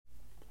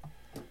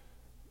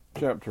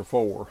Chapter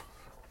 4,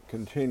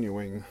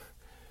 continuing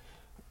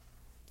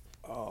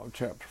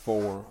Chapter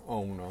 4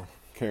 on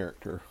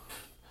character,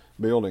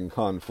 building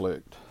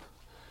conflict.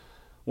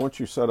 Once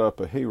you set up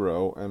a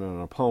hero and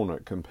an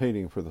opponent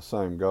competing for the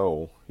same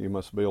goal, you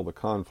must build the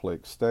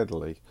conflict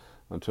steadily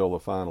until the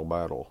final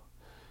battle.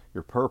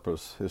 Your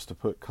purpose is to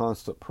put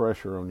constant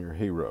pressure on your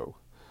hero,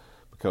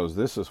 because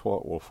this is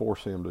what will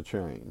force him to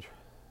change.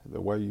 The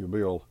way you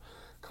build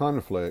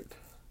conflict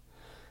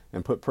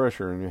and put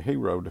pressure on your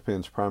hero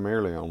depends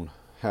primarily on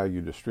how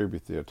you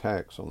distribute the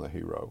attacks on the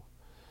hero.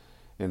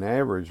 In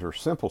average or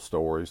simple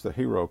stories, the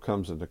hero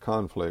comes into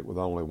conflict with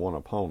only one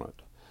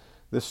opponent.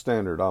 This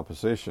standard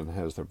opposition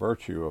has the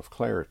virtue of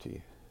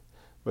clarity,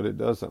 but it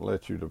doesn't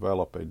let you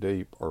develop a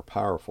deep or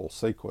powerful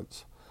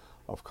sequence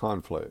of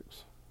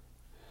conflicts.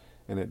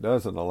 And it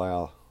doesn't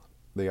allow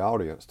the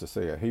audience to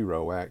see a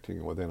hero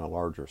acting within a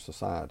larger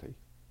society.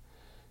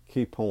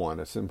 Key point: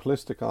 a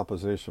simplistic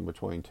opposition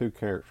between two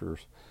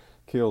characters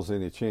kills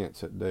any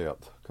chance at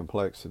depth,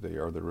 complexity,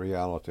 or the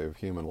reality of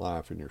human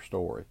life in your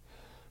story.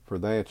 For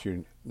that,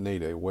 you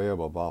need a web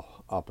of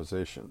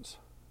oppositions.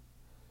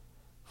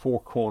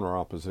 Four-corner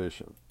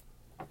opposition.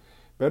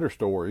 Better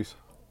stories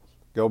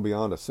go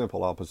beyond a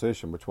simple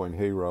opposition between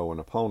hero and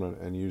opponent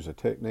and use a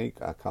technique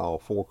I call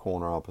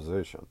four-corner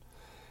opposition.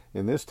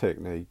 In this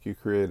technique, you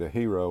create a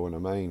hero and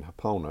a main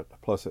opponent,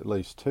 plus at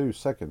least two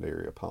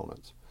secondary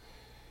opponents.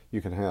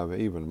 You can have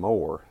even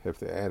more if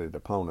the added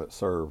opponents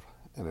serve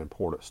an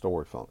important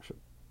story function.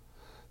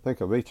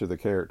 Think of each of the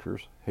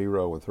characters,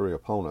 hero and three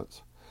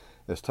opponents,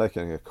 as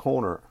taking a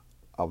corner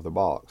of the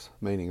box,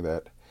 meaning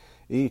that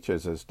each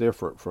is as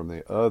different from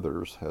the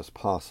others as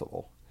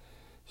possible.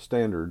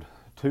 Standard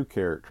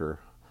two-character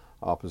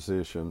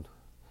opposition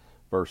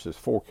versus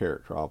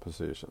four-character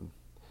opposition.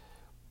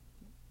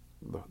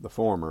 The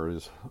former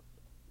is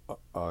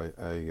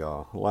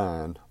a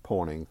line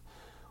pointing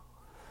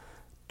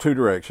two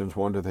directions,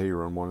 one to the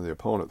hero and one to the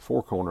opponent.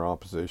 Four-corner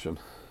opposition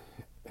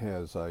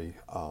has a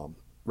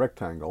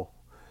rectangle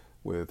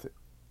with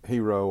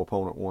hero,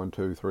 opponent 1,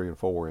 2, 3, and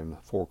 4 in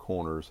four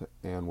corners,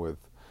 and with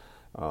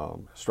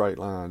straight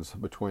lines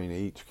between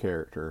each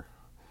character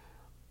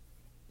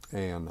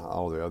and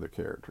all the other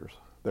characters.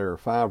 There are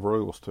 5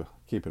 rules to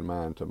keep in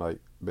mind to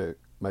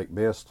make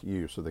best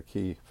use of the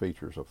key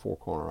features of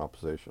four-corner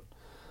opposition.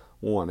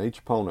 1. Each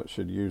opponent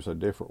should use a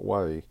different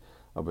way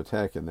of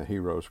attacking the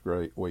hero's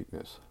great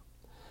weakness.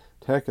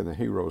 Attacking the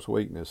hero's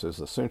weakness is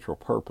the central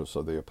purpose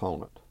of the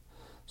opponent.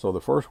 So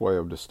the first way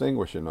of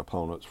distinguishing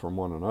opponents from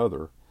one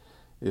another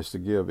is to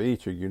give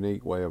each a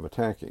unique way of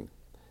attacking.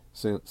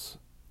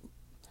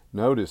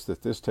 Notice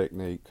that this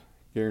technique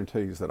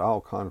guarantees that all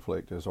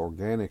conflict is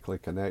organically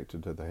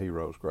connected to the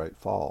hero's great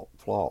flaw.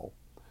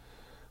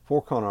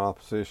 Four-corner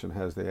opposition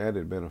has the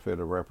added benefit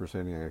of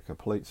representing a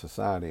complete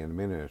society in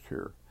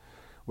miniature,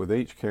 with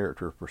each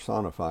character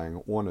personifying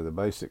one of the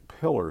basic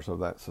pillars of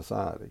that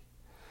society.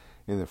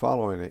 In the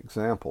following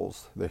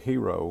examples, the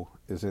hero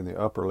is in the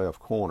upper left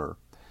corner,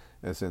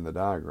 as in the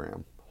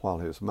diagram, while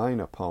his main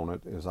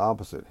opponent is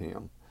opposite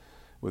him,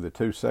 with the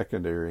two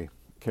secondary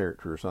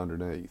characters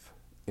underneath.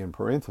 In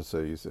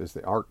parentheses is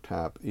the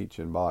archetype each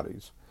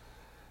embodies,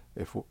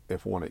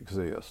 if one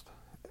exists.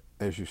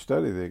 As you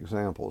study the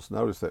examples,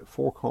 notice that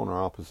four-corner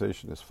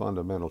opposition is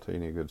fundamental to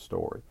any good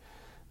story,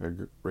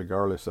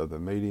 regardless of the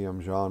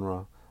medium,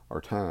 genre, or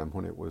time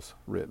when it was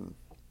written.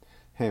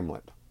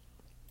 Hamlet.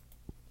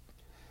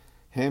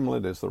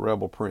 Hamlet is the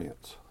rebel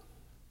prince.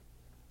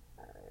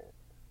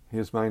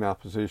 His main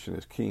opposition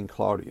is King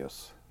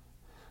Claudius,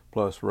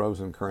 plus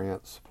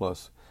Rosencrantz,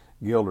 plus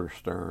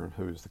Guildenstern,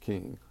 who is the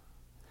king.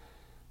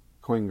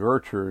 Queen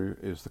Gertrude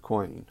is the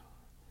queen.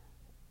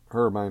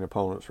 Her main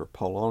opponents are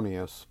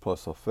Polonius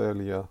plus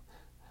Ophelia,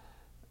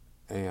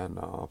 and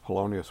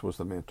Polonius was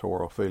the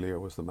mentor, Ophelia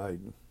was the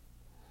maiden.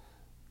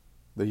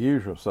 The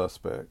usual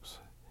suspects.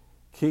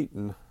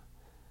 Keaton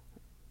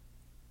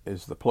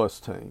is the plus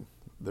team.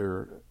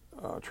 They're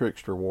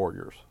trickster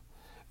warriors.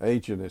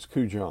 Agent is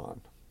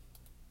Cujon.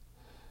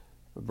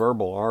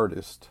 Verbal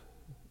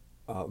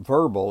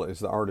is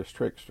the artist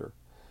trickster.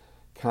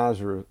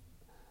 Kaiser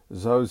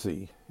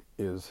Zosie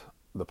is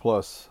the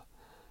plus,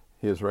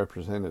 his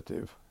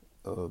representative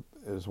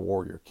is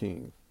warrior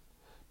king.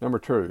 Number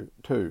two,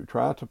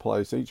 try to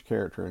place each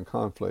character in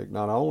conflict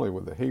not only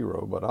with the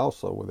hero but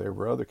also with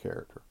every other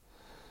character.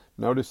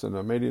 Notice an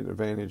immediate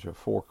advantage of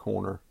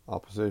four-corner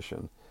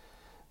opposition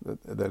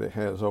that it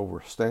has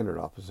over standard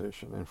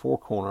opposition. In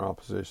four-corner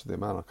opposition, the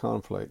amount of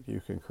conflict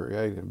you can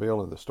create and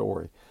build in the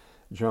story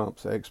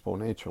jumps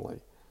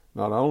exponentially.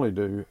 Not only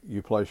do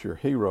you place your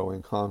hero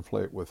in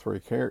conflict with 3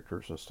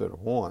 characters instead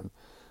of 1,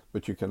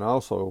 but you can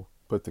also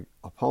put the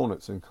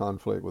opponents in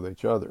conflict with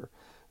each other,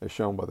 as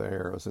shown by the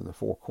arrows in the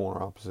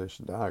four-corner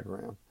opposition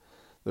diagram.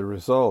 The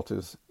result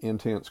is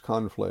intense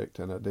conflict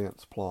and a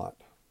dense plot.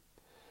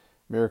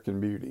 American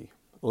Beauty.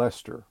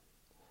 Lester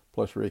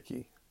plus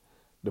Ricky.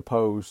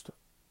 Deposed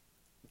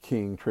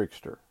king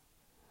trickster.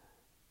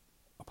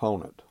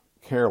 Opponent.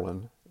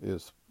 Carolyn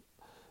is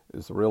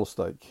the real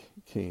estate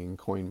king,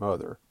 queen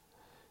mother.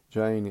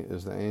 Jane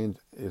is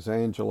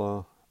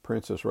Angela,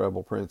 Princess,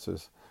 Rebel,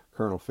 Princess,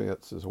 Colonel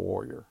Fitz is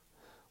Warrior.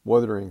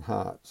 Wuthering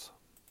Heights,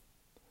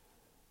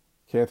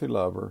 Kathy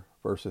Lover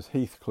versus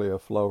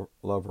Heathcliff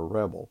Lover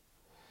Rebel.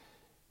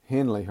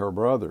 Henley, her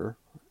brother,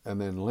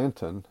 and then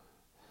Linton,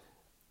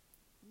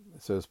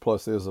 it says,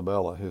 plus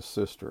Isabella, his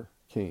sister,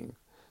 King.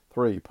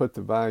 3. Put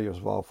the values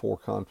of all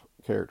 4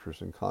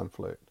 characters in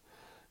conflict.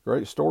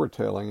 Great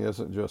storytelling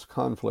isn't just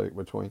conflict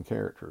between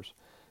characters.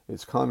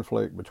 It's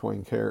conflict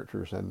between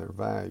characters and their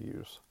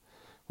values.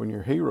 When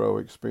your hero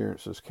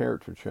experiences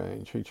character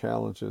change, he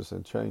challenges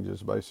and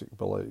changes basic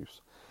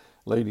beliefs,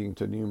 leading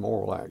to new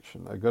moral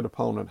action. A good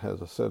opponent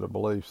has a set of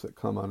beliefs that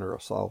come under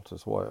assault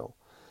as well.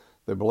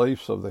 The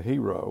beliefs of the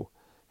hero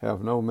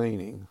have no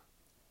meaning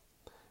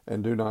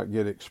and do not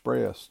get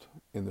expressed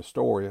in the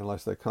story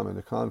unless they come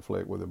into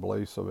conflict with the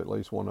beliefs of at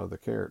least one other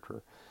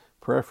character,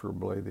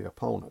 preferably the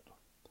opponent.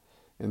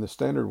 In the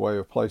standard way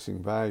of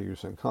placing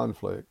values in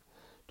conflict,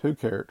 2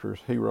 characters,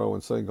 hero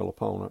and single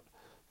opponent,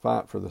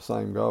 fight for the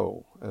same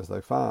goal. As they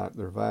fight,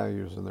 their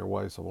values and their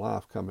ways of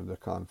life come into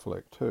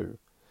conflict too.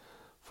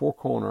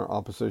 4-corner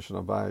opposition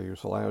of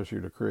values allows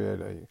you to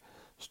create a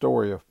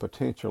story of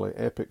potentially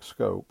epic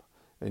scope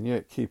and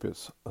yet keep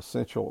its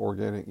essential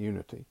organic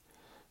unity.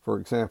 For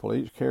example,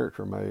 each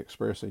character may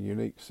express a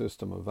unique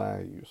system of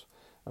values,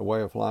 a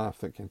way of life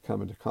that can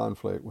come into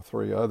conflict with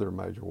 3 other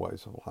major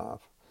ways of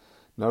life.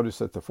 Notice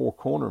that the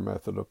 4-corner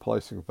method of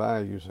placing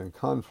values in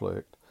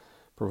conflict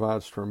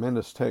provides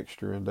tremendous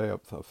texture and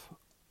depth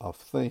of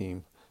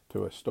theme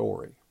to a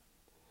story.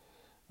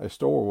 A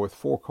story with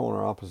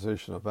 4-corner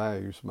opposition of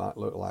values might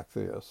look like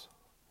this.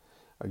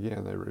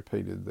 Again, they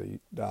repeated the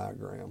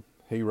diagram.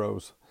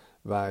 Hero's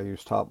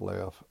values, top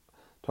left.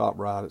 Top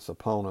right, it's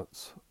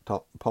opponent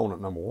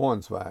number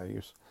 1's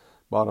values.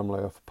 Bottom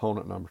left,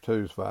 opponent number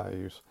 2's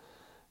values.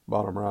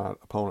 Bottom right,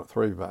 opponent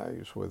 3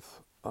 values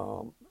with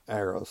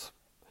arrows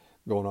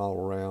going all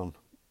around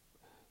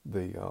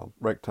the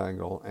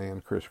rectangle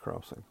and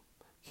crisscrossing.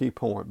 Key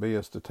point, be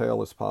as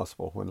detailed as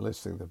possible when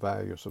listing the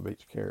values of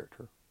each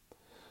character.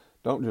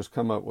 Don't just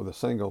come up with a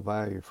single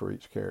value for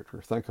each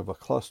character. Think of a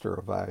cluster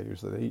of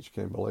values that each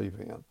can believe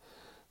in.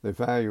 The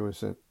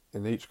values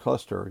in each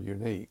cluster are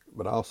unique,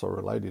 but also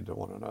related to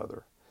one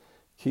another.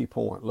 Key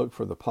point, look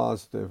for the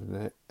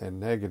positive and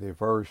negative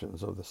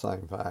versions of the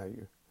same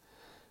value.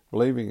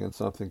 Believing in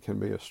something can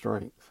be a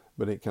strength,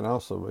 but it can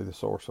also be the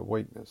source of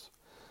weakness.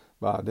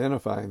 By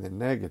identifying the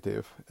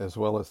negative as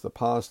well as the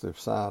positive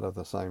side of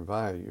the same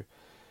value,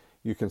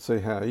 you can see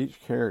how each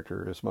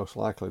character is most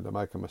likely to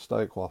make a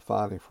mistake while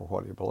fighting for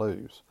what he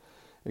believes.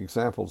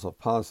 Examples of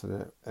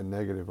positive and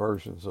negative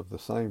versions of the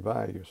same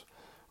values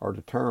are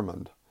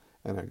determined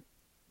and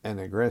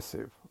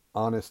aggressive,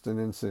 honest and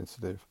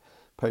insensitive,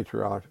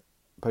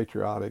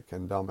 patriotic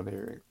and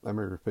domineering. Let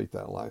me repeat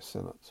that last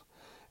sentence.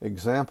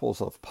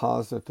 Examples of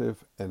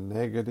positive and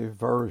negative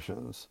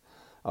versions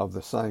of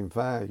the same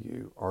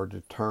value are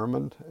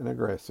determined and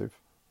aggressive,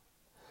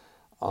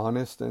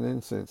 honest and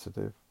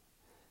insensitive,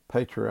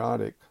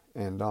 patriotic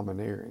and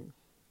domineering.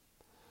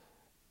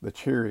 The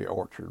Cherry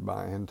Orchard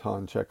by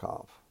Anton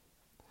Chekhov.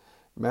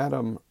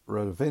 Madame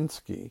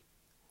Ravinsky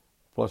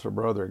plus her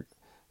brother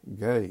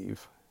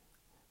Gave,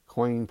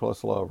 Queen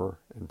plus Lover,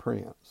 and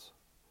Prince.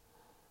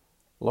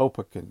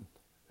 Lopakin,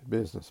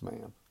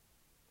 Businessman.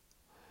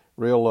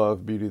 Real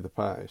Love, Beauty of the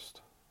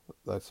Past.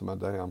 That's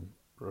Madame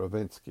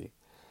Ravinsky.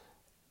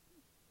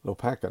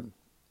 Lopakin,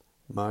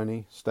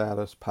 Money,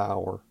 Status,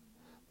 Power,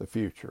 the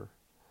Future.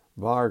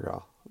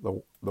 Varga,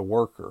 the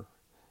Worker,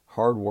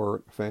 Hard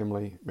Work,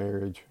 Family,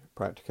 Marriage,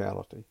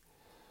 Practicality.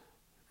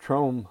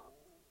 Trofimov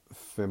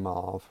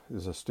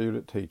is a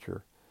student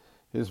teacher.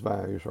 His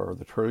values are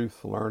the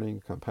truth,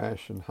 learning,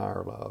 compassion,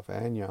 higher love.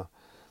 Anya,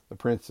 the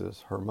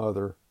princess, her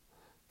mother,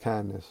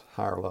 kindness,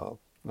 higher love.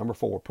 Number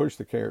 4, push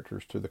the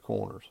characters to the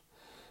corners.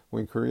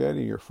 When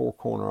creating your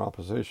 4-corner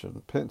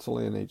opposition, pencil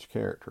in each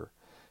character,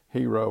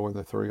 hero and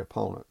the 3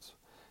 opponents,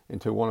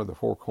 into one of the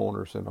 4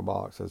 corners in a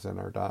box as in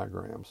our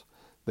diagrams.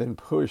 Then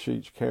push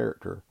each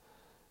character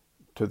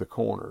to the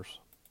corners.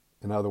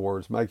 In other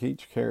words, make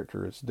each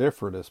character as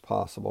different as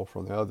possible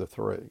from the other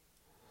 3.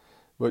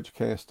 Butch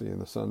Cassidy and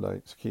the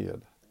Sundance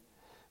Kid.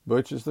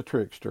 Butch is the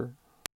trickster.